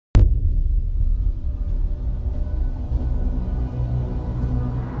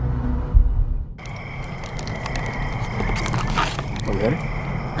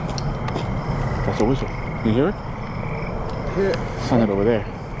You hear it? Yeah. Send it over there.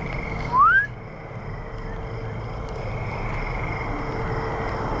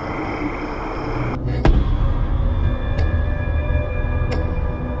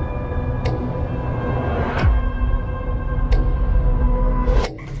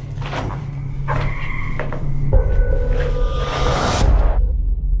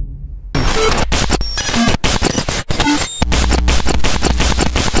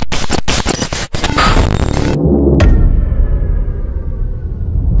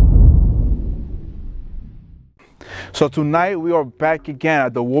 So tonight we are back again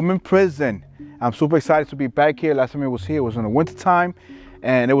at the woman prison. I'm super excited to be back here. Last time I was here, it was in the winter time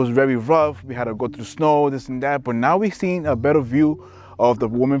and it was very rough. We had to go through snow, this and that, but now we've seen a better view of the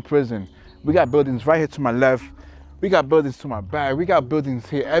woman prison. We got buildings right here to my left. We got buildings to my back. We got buildings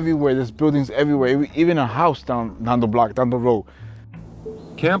here everywhere. There's buildings everywhere, even a house down the block, down the road.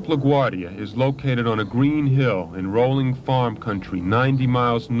 Camp LaGuardia is located on a green hill in rolling farm country 90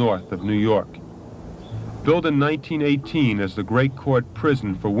 miles north of New York. Built in 1918 as the Great Court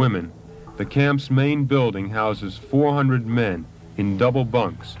Prison for Women, the camp's main building houses 400 men in double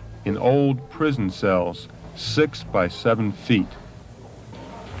bunks in old prison cells 6 by 7 feet.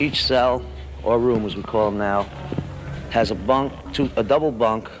 Each cell, or room as we call them now, has a double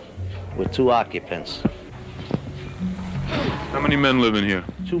bunk with 2 occupants. How many men live in here?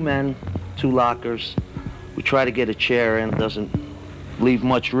 2 men, 2 lockers. We try to get a chair in. It doesn't leave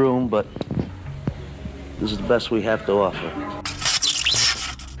much room, but this is the best we have to offer.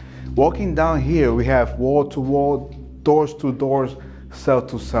 Walking down here, we have wall to wall, doors to doors, cell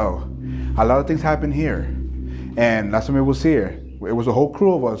to cell. A lot of things happen here. And last time I was here, it was a whole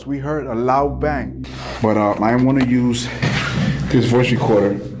crew of us. We heard a loud bang. But I want to use this voice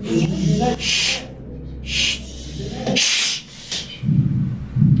recorder. Shh, shh, shh.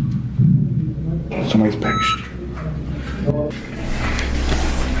 Somebody's banging.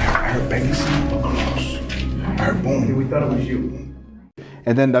 I heard banging sound close. I heard boom. We thought it was you.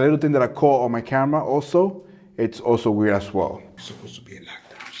 And then the little thing that I caught on my camera also, it's also weird as well. It's supposed to be in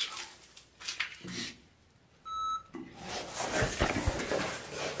lockdown, so.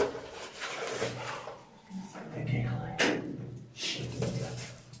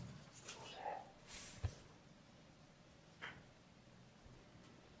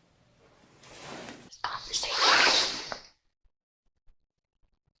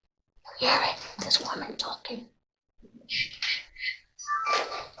 You hear it? This woman talking.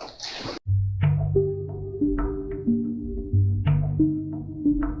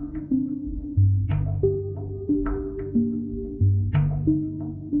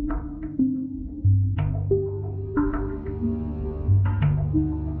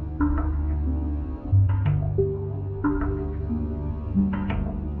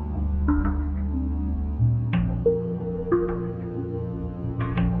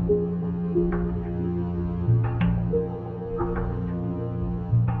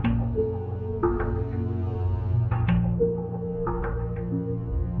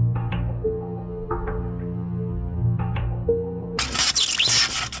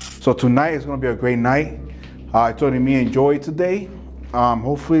 So tonight is gonna be a great night. I told me enjoy it today.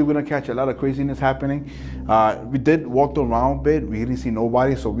 Hopefully we're gonna catch a lot of craziness happening. We did walk around a bit. We didn't see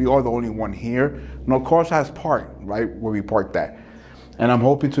nobody, so we are the only one here. No cars has parked right where we parked at. And I'm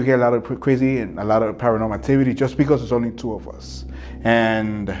hoping to get a lot of crazy and a lot of paranormal activity just because it's only 2 of us.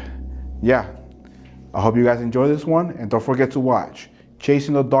 And yeah, I hope you guys enjoy this one. And don't forget to watch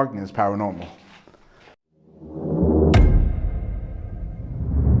Chasing the Darkness Paranormal.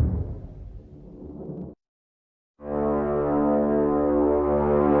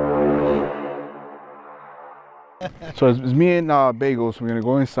 So it's me and Bagels. We're gonna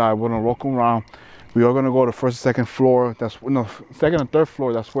go inside. We're gonna walk around. We are gonna go to the 1st and 2nd floor. That's no 2nd and 3rd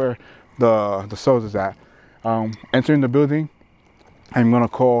floor. That's where the cells is at. Entering the building, I'm gonna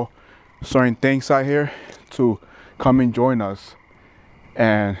call certain things out here to come and join us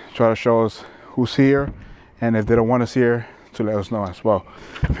and try to show us who's here, and if they don't want us here, to let us know as well.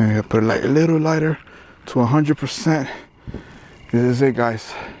 I'm gonna put a little lighter to 100%. This is it,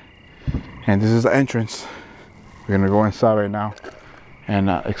 guys, and this is the entrance. We're gonna go inside right now and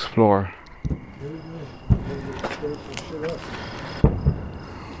explore.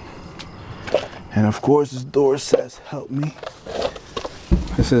 And of course this door says help me.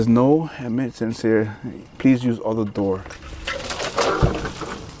 It says no admittance here. Please use other door.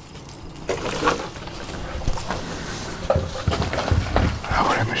 I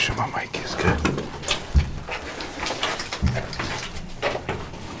want to make sure my mic is good.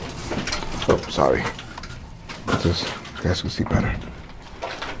 Oh, sorry. Just, you guys can see better.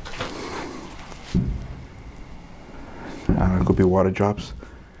 be water drops.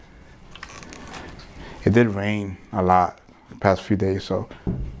 It did rain a lot the past few days, so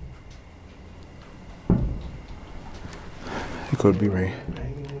it could be rain.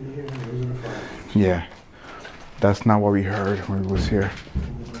 Yeah, that's not what we heard when we was here.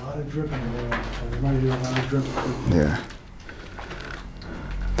 There's a lot of dripping around. Everybody hear a lot of dripping. Yeah.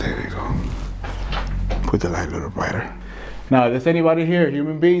 There you go. Put the light a little brighter. Now, if there's anybody here,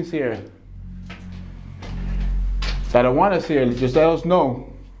 human beings here, that don't want us here, just let us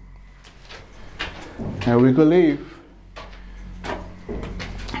know. And we could leave.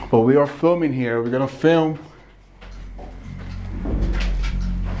 But we are filming here. We're gonna film.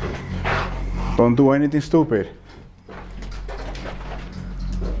 Don't do anything stupid.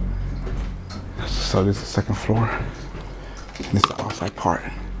 So this is the second floor. This is the outside part.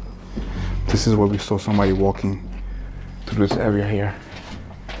 This is where we saw somebody walking through this area here.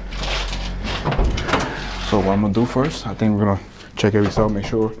 So what I'm gonna do first, I think we're gonna check every cell, make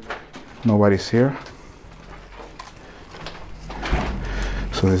sure nobody's here.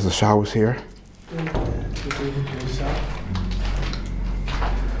 So there's the showers here.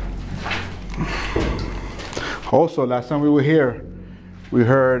 Also, last time we were here, we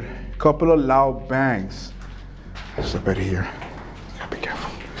heard a couple of loud bangs. There's a bed here. Gotta be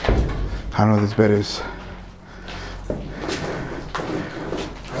careful. I know this bed is.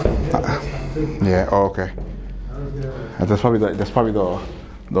 Yeah. Oh, okay. That's probably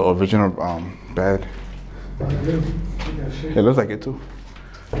the original bed. It looks like it too.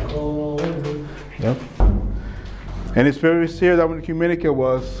 Yep. Any spirits here that want to communicate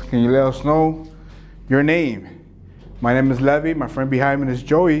was, can you let us know your name? My name is Levy. My friend behind me is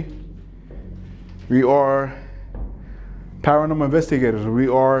Joey. We are paranormal investigators. We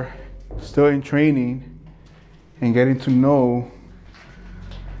are still in training and getting to know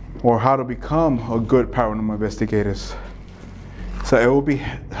or how to become a good paranormal investigators. So it will be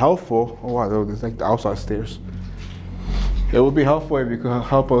helpful. Oh wow, there's like the outside stairs. It would be helpful if you could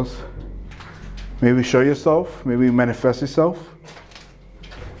help us. Maybe show yourself, maybe manifest yourself.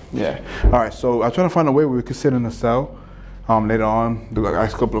 Yeah. All right, so I'm trying to find a way where we could sit in a cell. Later on,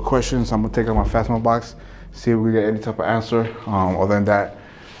 ask a couple of questions. I'm gonna take out my Fastmo box, see if we get any type of answer. Other than that,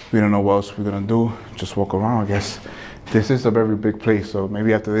 we don't know what else we're gonna do. Just walk around, I guess. This is a very big place, so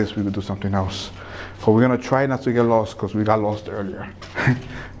maybe after this we could do something else. But we're gonna try not to get lost because we got lost earlier.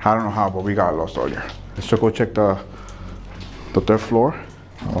 I don't know how, but we got lost earlier. Let's go check the third floor.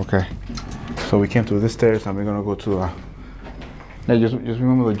 Okay. So we came through this stairs and we're gonna go to yeah, just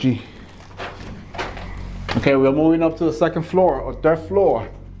remember the G. Okay, we're moving up to the second floor or third floor.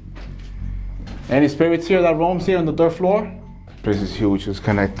 Any spirits here that roams here on the third floor? This place is huge, it's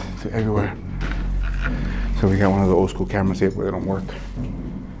connected to everywhere. So we got one of the old school cameras here, but they don't work.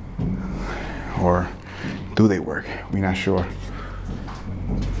 Or do they work? We're not sure.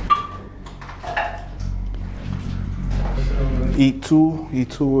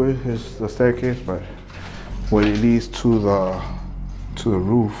 E2 is the staircase, but where it leads to the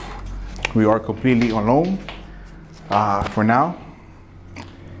roof. We are completely alone for now,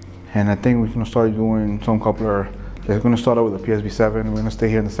 and I think we're gonna start doing some they're gonna start out with a PSB7. We're gonna stay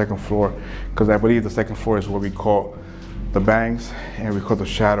here on the second floor because I believe the second floor is where we call the bangs and we call the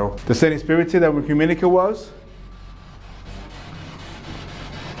shadow. The same spirit that we communicate was.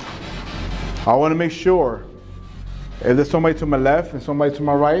 I want to make sure if there's somebody to my left and somebody to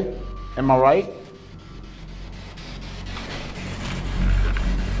my right. Am I right?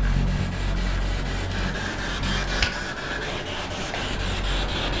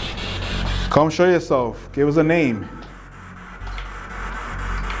 Come show yourself. Give us a name.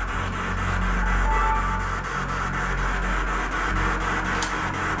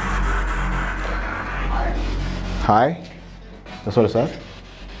 Hi? That's what it said?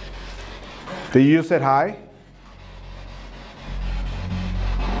 Did you just say hi?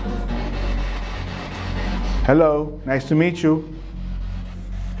 Hello, nice to meet you.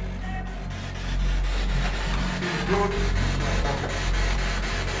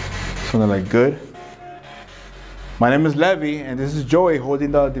 Something like good. My name is Levy, and this is Joey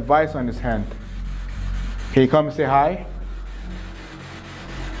holding the device on his hand. Can you come and say hi?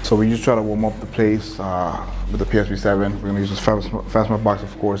 So we just try to warm up the place with the PSB7. We're gonna use this Fastmo box,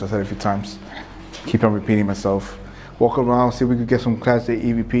 of course. I said it a few times. Keep on repeating myself. Walk around, see if we could get some Class A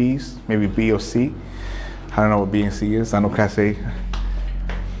EVPs, maybe B or C. I don't know what B and C is. I know Class A.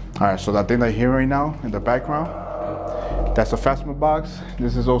 All right, so that thing that you hear right now in the background, that's a Fastmo box.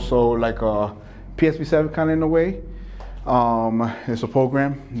 This is also like a PSB7 kind of in a way. It's a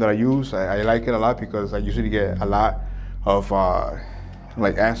program that I use. I like it a lot because I usually get a lot of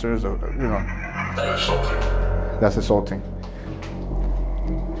like answers, or, you know. That's insulting.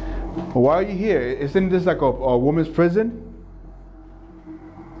 Well, why are you here? Isn't this like a woman's prison?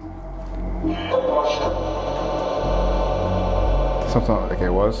 Something like it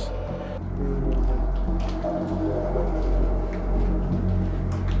was.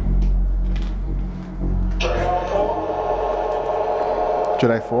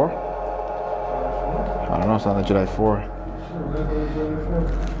 July 4? I don't know, it's not like July 4.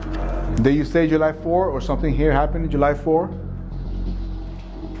 Did you say July 4 or something here happened July 4?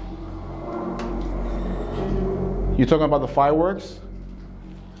 You talking about the fireworks?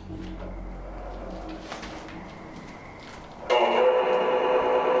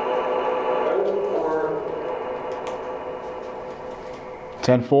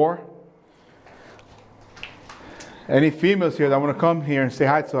 (10-4). Any females here that want to come here and say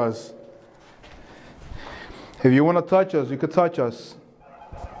hi to us? If you want to touch us, you could touch us.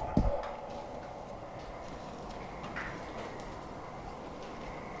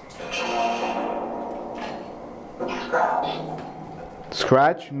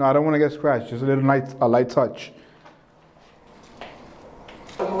 Scratch? No, I don't want to get scratched. Just a little light touch.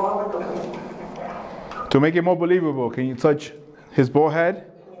 To make it more believable, can you touch his bald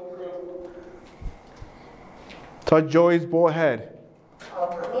head? Touch Joey's bald head.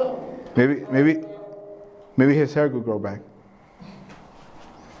 Maybe his hair could grow back.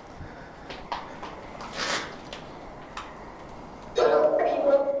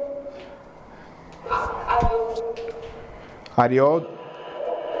 Adiós.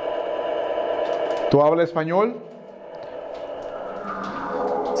 ¿Tú hablas español?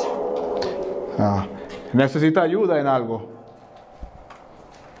 Ah, necesita ayuda en algo.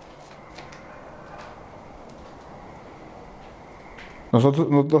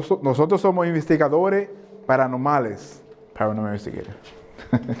 Nosotros somos investigadores paranormales. Paranormal investigator.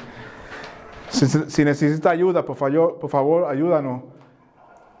 si necesita ayuda, por favor, ayúdanos.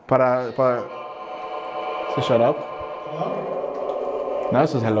 Para Say shut up. Hello? No, it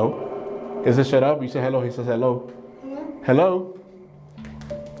says hello. Is it shut up? You say hello, he says hello. Mm-hmm. Hello?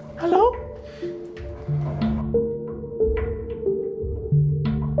 Hello?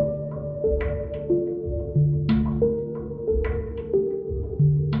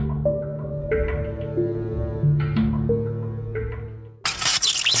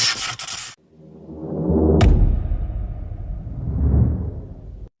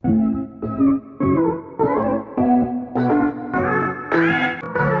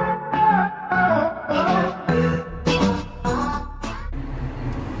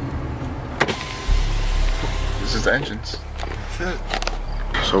 This is the entrance. That's it.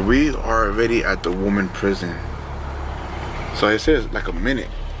 So we are already at the woman prison. So it says like a minute,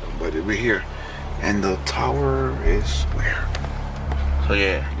 but we're here. And the tower is where? So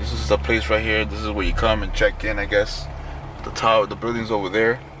yeah, this is the place right here. This is where you come and check in, I guess. The tower, the building's over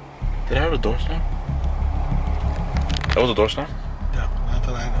there. Did I have a door slam? That was a door slam? No, not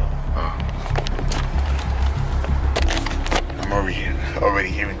that I know. I'm already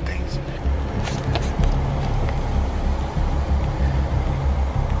hearing things.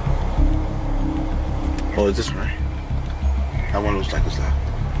 Oh, is this right? That one looks like it's locked.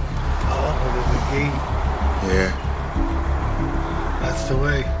 Oh, there's a gate. Yeah. That's the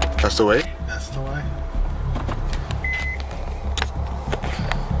way. That's the way? That's the way.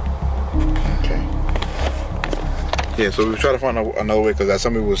 Okay. Yeah, so we try to find another way because as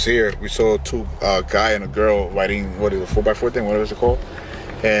somebody was here, we saw two guy and a girl riding, what is it, 4x4 thing, whatever it's called,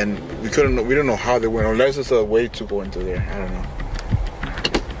 and we don't know how they went, unless it's a way to go into there. I don't know.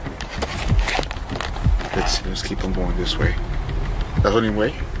 Let's keep on going this way. That's the only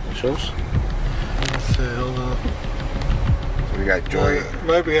way it shows. Let's see, hold on. So we got Joy.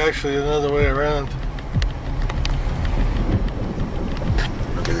 Might be actually another way around.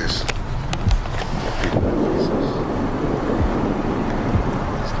 Look at this. It's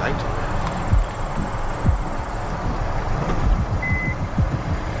light.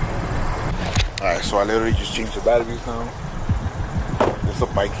 Alright, so I literally just changed the batteries now. There's a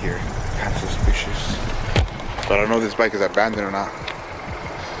bike here. Kind of suspicious. But I don't know if this bike is abandoned or not.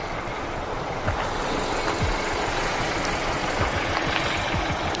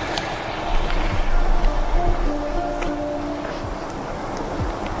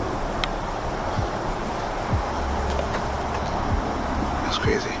 That's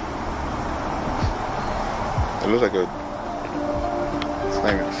crazy. It looks like it's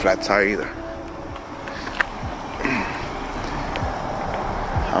not even a flat tire either.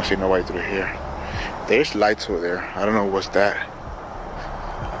 I don't see nobody through here. There's lights over there. I don't know what's that.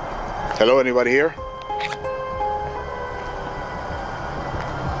 Hello, anybody here?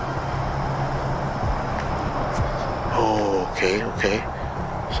 Oh, okay.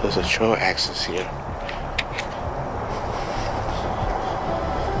 So there's a trail access here.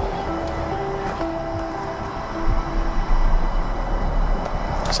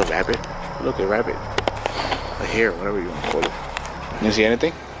 It's a rabbit. Look, a rabbit. A hare, whatever you want to call it. You see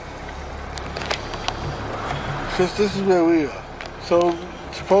anything? Since this is where we are. So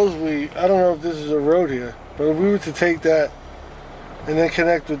supposedly, I don't know if this is a road here, but if we were to take that and then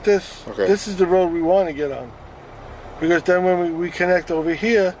connect with this, this is the road we want to get on. Because then when we connect over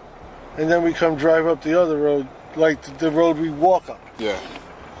here, and then we come drive up the other road, like the road we walk up. Yeah.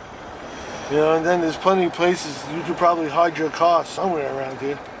 You know, and then there's plenty of places you could probably hide your car somewhere around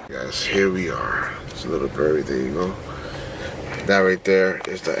here. Yes, here we are. It's a little prairie, there you go. That right there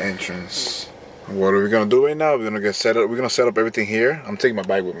is the entrance. What are we gonna do right now? We're gonna get set up. We're gonna set up everything here. I'm taking my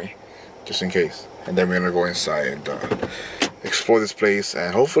bag with me, just in case. And then we're gonna go inside and explore this place,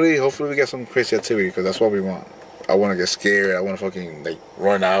 and hopefully we get some crazy activity, because that's what we want. I want to get scared. I want to fucking like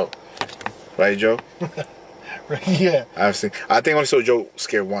run out, right, Joe? Yeah. I think I only saw Joe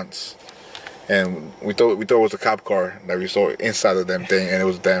scared once, and we thought it was a cop car that we saw inside of them thing, and it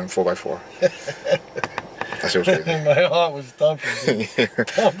was a damn 4x4. That shit was crazy. My heart was thumping.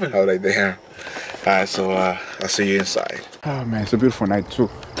 I was like, damn. Alright, so I'll see you inside. Oh man, it's a beautiful night too.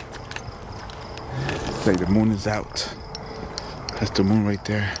 It's like the moon is out. That's the moon right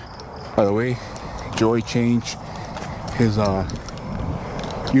there. By the way, Joey changed his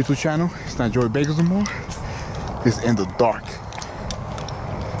YouTube channel. It's not Joey Bagels anymore. It's In the Dark.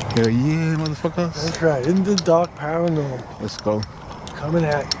 Hell yeah, motherfuckers. That's right, In the Dark Paranormal. Let's go. Coming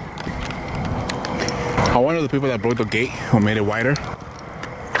at you. I wonder the people that broke the gate or made it wider.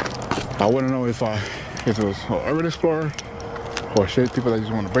 I want to know if it was an urban explorer or shit, people that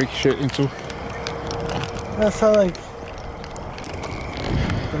just want to break shit into. That's how like.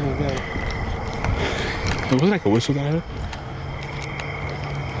 Was it like a whistle that I heard?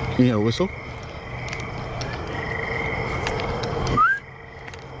 Can you hear a whistle?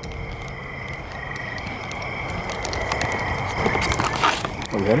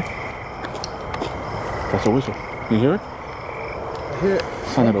 Oh, you heard it? That's a whistle. Can you hear it? I hear it.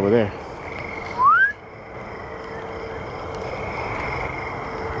 Sounded over there.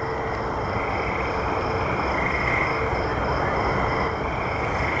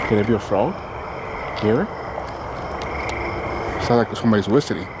 Could it be a frog? Hear it? Sounds like somebody's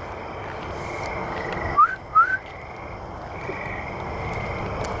whistling.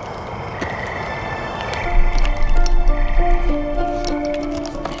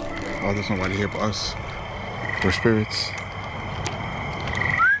 Oh, there's nobody here but us. We're spirits.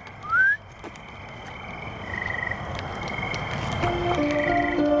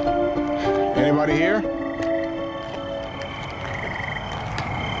 Anybody here?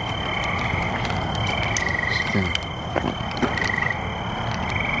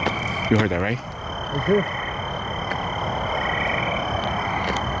 You heard that, right? Okay.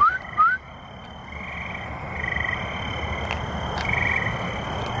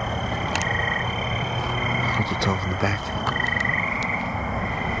 What's the toe in the back?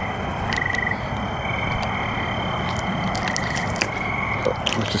 Oh,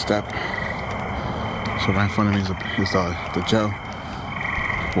 watch the step. So right in front of me is the jail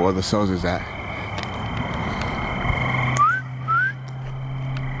where the cells is at.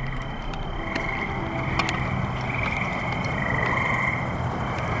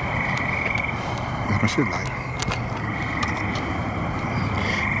 My shit light.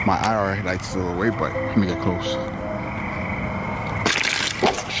 My IR light's still away, but let me get close.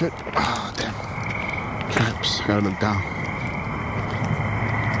 Shit. Ah, damn. Traps. Gotta look down.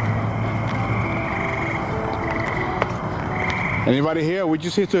 Anybody here? We're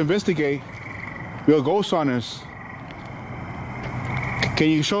just here to investigate. We're ghost hunters. Can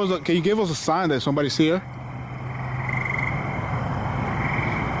you show us? Can you give us a sign that somebody's here?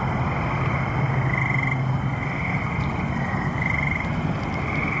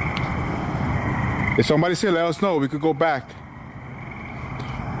 If somebody's here, let us know. We could go back.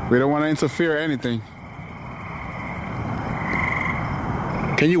 We don't want to interfere or anything.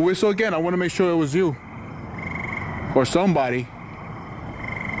 Can you whistle again? I want to make sure it was you. Or somebody.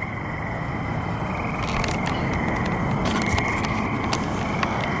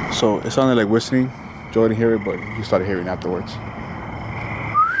 So it sounded like whistling. Joe didn't hear it, but he started hearing afterwards.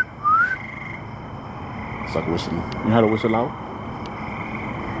 It's like whistling. You know how to whistle loud?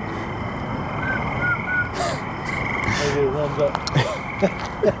 Thumbs up.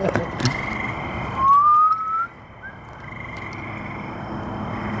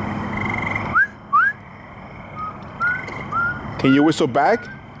 Can you whistle back?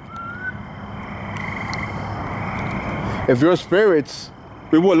 If you're spirits,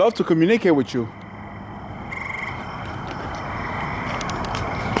 We would love to communicate with you.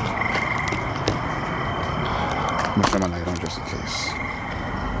 Let me turn my light on just in case.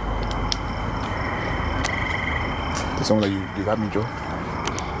 There's someone that you got me, Joe?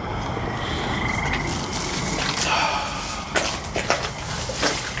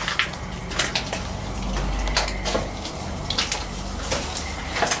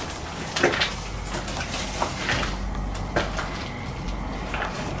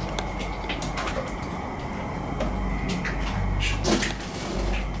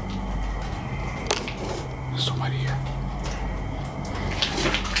 Somebody here.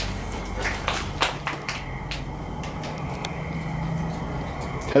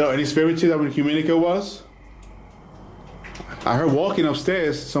 Hello, any spirits here that would communicate with us? I heard walking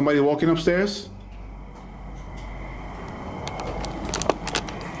upstairs. Somebody walking upstairs?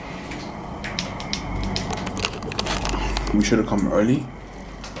 We should have come early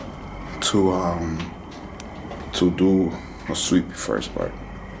to do a sweep first, but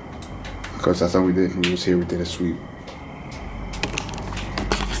because that's what we did. We was here, we did a sweep.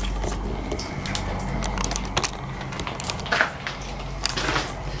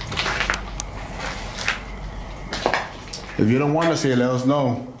 If you don't want us here, let us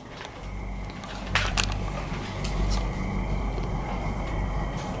know.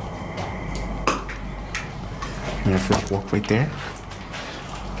 When I first walked right there,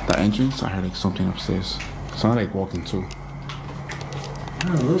 the entrance, I heard like something upstairs. It sounded like walking too. I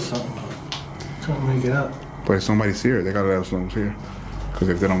don't know something. Can't make it out. But if somebody's here, they gotta let us know who's here. Because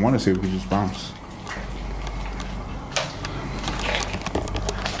if they don't want us here, we can just bounce.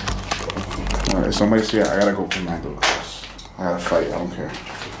 Alright, if somebody's here, I gotta go commando. I gotta fight, I don't care.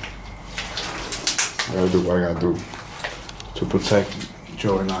 I gotta do what I gotta do to protect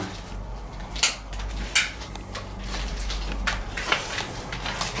Joe and I.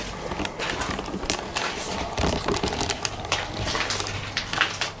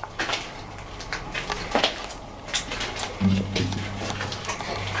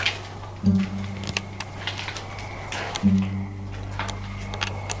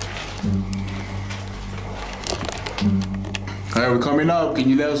 All right, we're coming up. Can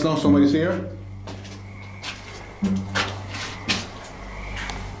you let us know if somebody's here?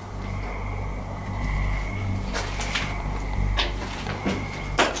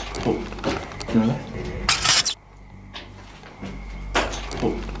 Oh, you know that?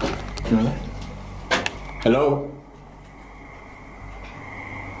 Oh, you know that? Hello?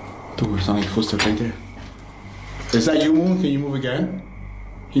 Dude, it sounds like footsteps right there. Is that you, Moon? Can you move again?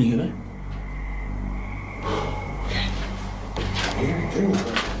 Can you hear that?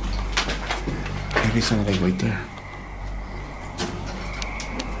 Maybe it's like right there.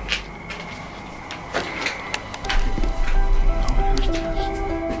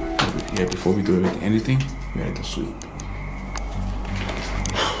 Yeah, before we do anything, we have to sweep.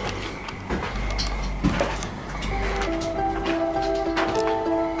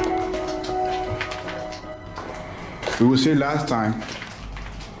 We was here last time.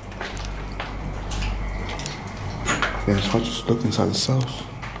 Yeah, it's hard to look inside the cells.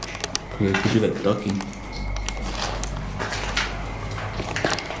 It could be like ducking.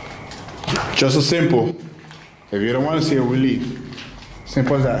 Just as simple. If you don't want to see it, we leave.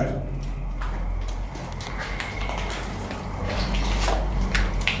 Simple as that.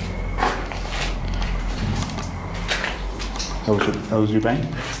 That was your bang?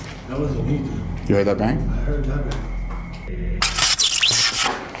 That wasn't me, dude. You heard that bang? I heard that bang.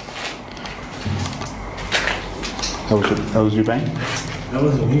 That was your bang? That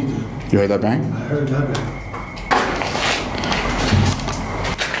wasn't me, dude. You heard that bang? I heard that bang.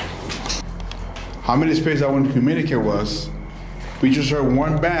 How many spirits I want to communicate was? We just heard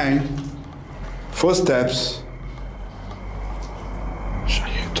one bang, footsteps. I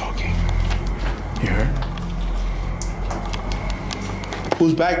hear talking. You heard?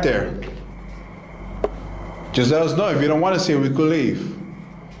 Who's back there? Just let us know. If you don't want to see it, we could leave.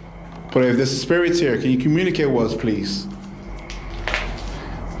 But if there's spirits here, can you communicate with us, please?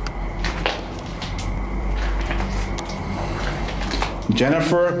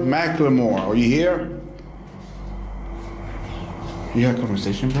 Jennifer McLemore, are you here? You had a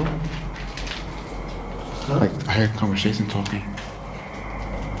conversation, bro? Huh? Like, I heard conversation talking.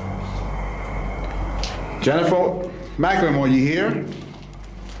 Jennifer McLemore, you here?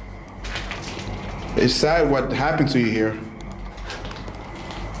 It's sad what happened to you here.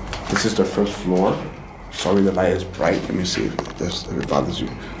 This is the first floor. Sorry the light is bright. Let me see if it bothers you.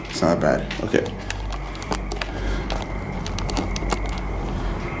 It's not bad. Okay.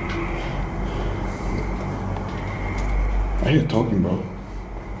 Why are you talking, bro?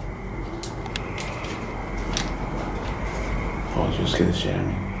 Oh, you scared the shit out of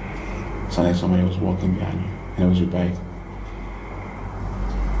me. It sounded like somebody was walking behind you, and it was your bag.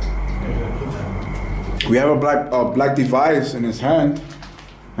 We have a black device in his hand,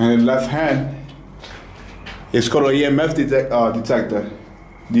 and in left hand, it's called an EMF detector.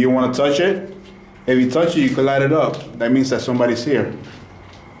 Do you want to touch it? If you touch it, you can light it up. That means that somebody's here.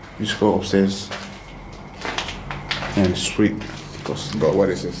 You just go upstairs and street. Go, what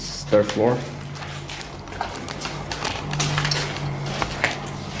is this? 3rd floor?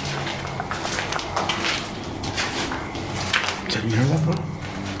 Did you hear that, bro?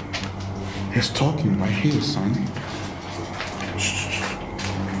 He's talking right here, son. Shh.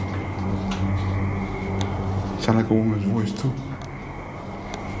 Sound like a woman's voice, too.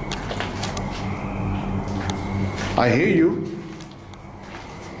 I hear you.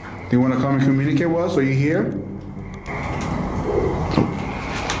 Do you want to come and communicate with us? Are you here?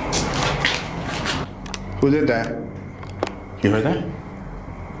 Who did that? You heard that?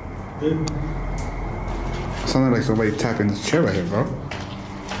 Yeah. Sounded like somebody tapping this chair right here, bro.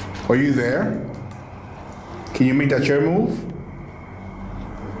 Are you there? Can you make that chair move?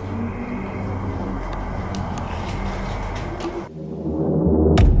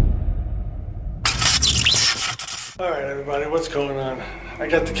 All right, everybody, what's going on? I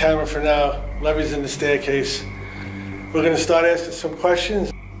got the camera for now. Levy's in the staircase. We're gonna start asking some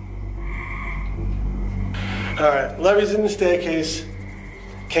questions. All right, Levy's in the staircase.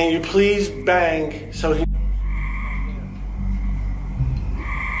 Can you please bang so he...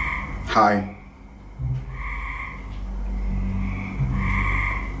 Hi.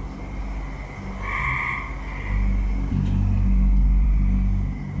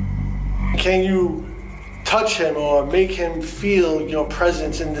 Can you touch him or make him feel your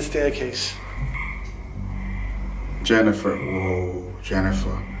presence in the staircase? Jennifer. Whoa,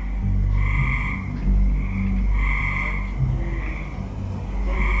 Jennifer.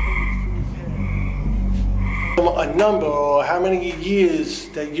 A number or how many years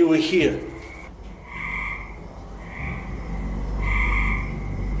that you were here?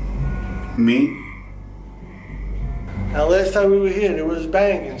 Me? Now, last time we were here, there was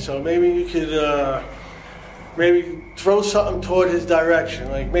banging, so maybe you could maybe throw something toward his direction,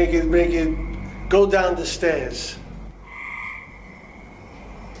 like make it go down the stairs.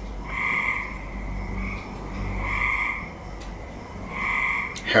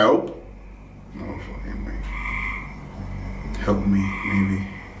 Help? No fucking way. Help me, maybe.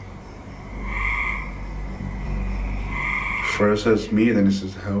 First it says me, then it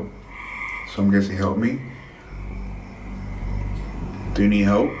says help. So I'm guessing help me. Do you need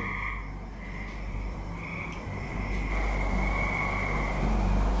help?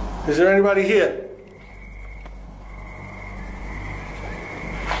 Is there anybody here?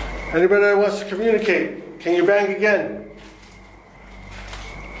 Anybody that wants to communicate? Can you bang again?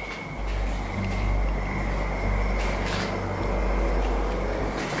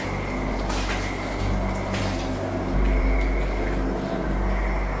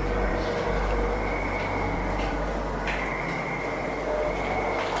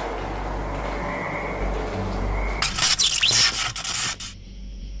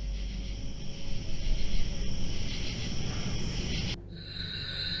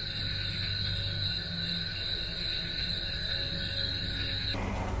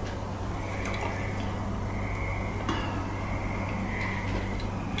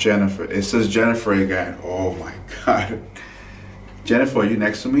 Jennifer. It says Jennifer again. Oh my God. Jennifer, are you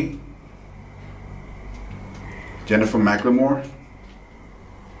next to me? Jennifer McLemore?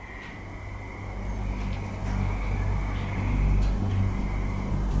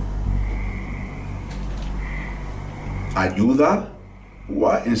 Ayuda?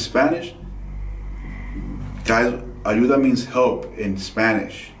 What? In Spanish? Guys, ayuda means help in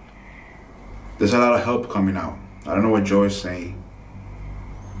Spanish. There's a lot of help coming out. I don't know what Joe is saying.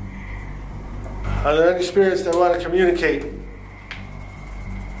 Are there any spirits that want to communicate?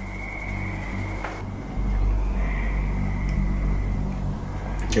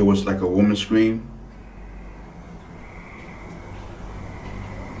 It was like a woman scream.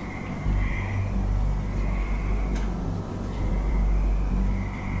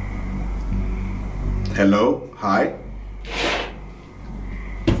 Hello? Hi?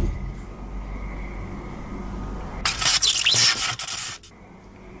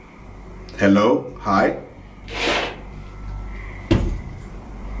 Hello? Hi?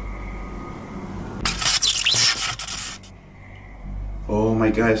 Oh my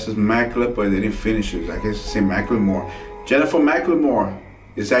God, it says Macklemore, but they didn't finish it. I guess it says Macklemore. Jennifer Macklemore,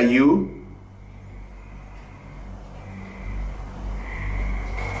 is that you?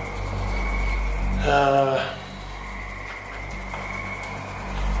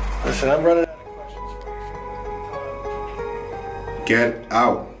 Listen, I'm running out of questions. Get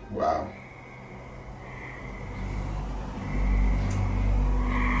out. Wow.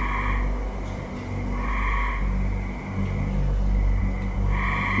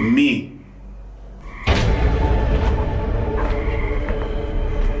 Me.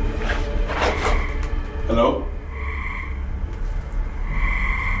 Hello?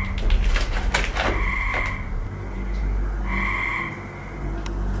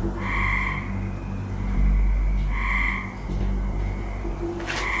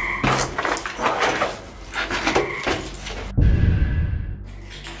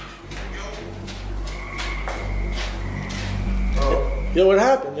 Yo, what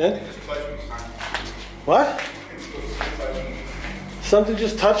happened, man? What? Something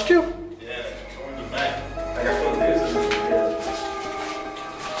just touched you? Yeah, someone in the back. Like I feel this.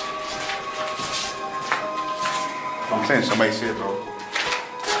 I'm saying somebody see it, bro.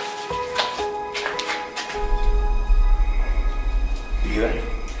 You hear that?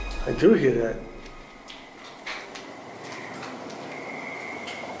 I do hear that.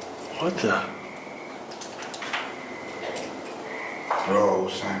 What the? Bro,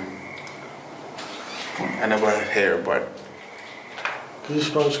 son. I never had hair, but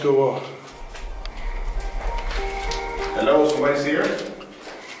Goosebumps go off. hello, somebody's here?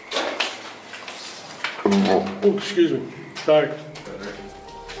 Oh, excuse me. Sorry.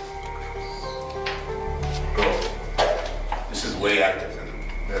 Bro, this is way active.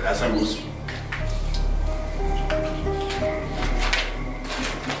 That's how it was.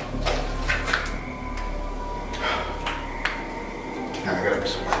 Nah, I gotta be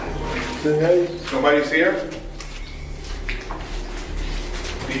somebody. Somebody's here?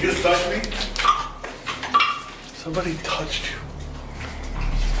 Did you just touch me? Somebody touched you.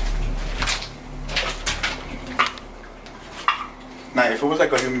 Nah, if it was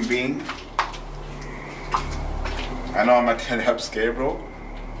like a human being, I know I'm not gonna help scare, bro.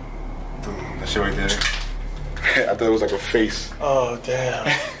 Dude, that shit right there. I thought it was like a face. Oh, damn.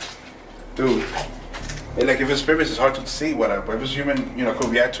 Dude. Like if it's spirits, it's hard to see whatever. But if it's human, you know, could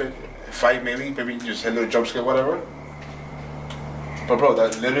react to it, fight maybe just hit a little jump scare, whatever. But bro,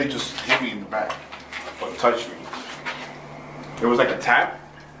 that literally just hit me in the back, or touched me. It was like a tap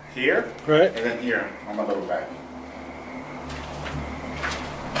here, Right. and then here on my lower back.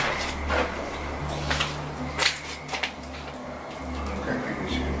 Okay, I can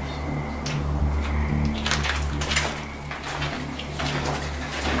shoot.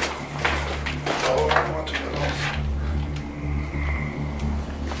 Oh, I want to get off.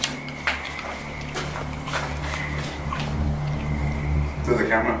 The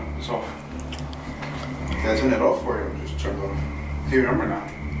camera is off. Did I turn it off or just turn it off? Do you remember now?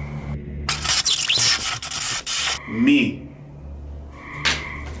 Me.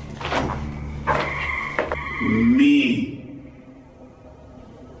 Me.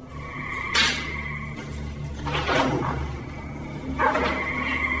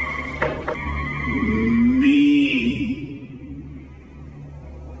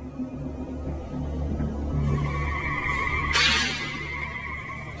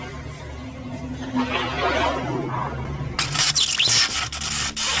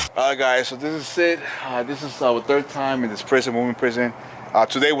 Alright guys, so this is it. This is our third time in this prison, woman prison.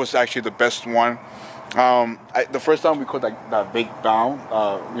 Today was actually the best one. The first time we caught that big bang,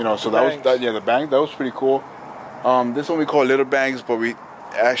 you know, so that was, yeah, the bang, that was pretty cool. This one we call little bangs, but we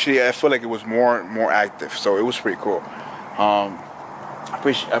actually, I feel like it was more active, so it was pretty cool. I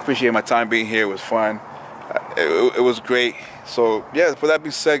appreciate my time being here. It was fun. It was great. So yeah, with that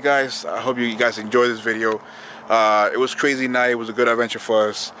being said, guys, I hope you guys enjoyed this video. It was crazy night. It was a good adventure for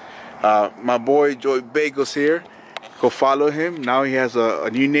us. My boy Joy Bagels here. Go follow him. Now he has a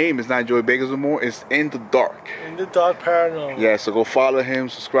new name. It's not Joy Bagels anymore. It's In the Dark. In the Dark Paranormal. Yeah, so go follow him.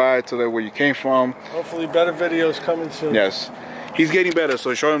 Subscribe to where you came from. Hopefully better videos coming soon. Yes. He's getting better,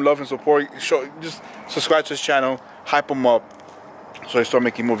 so show him love and support. Just subscribe to his channel. Hype him up so he start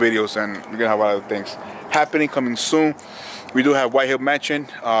making more videos, and we're going to have a lot of things happening coming soon. We do have White Hill Mansion,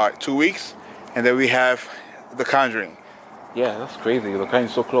 2 weeks. And then we have The Conjuring. Yeah, that's crazy. The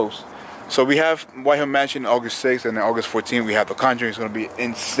Conjuring's so close. So we have White Hill Mansion August 6th, and then August 14th we have The Conjuring. It's going to be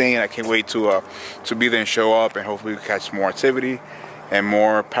insane. I can't wait to be there and show up, and hopefully we catch more activity and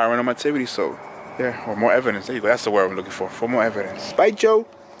more paranormal activity. So yeah, or more evidence. There you go. That's the word I'm looking for more evidence. Bye, Joe.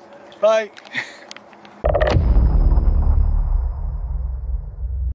 Bye.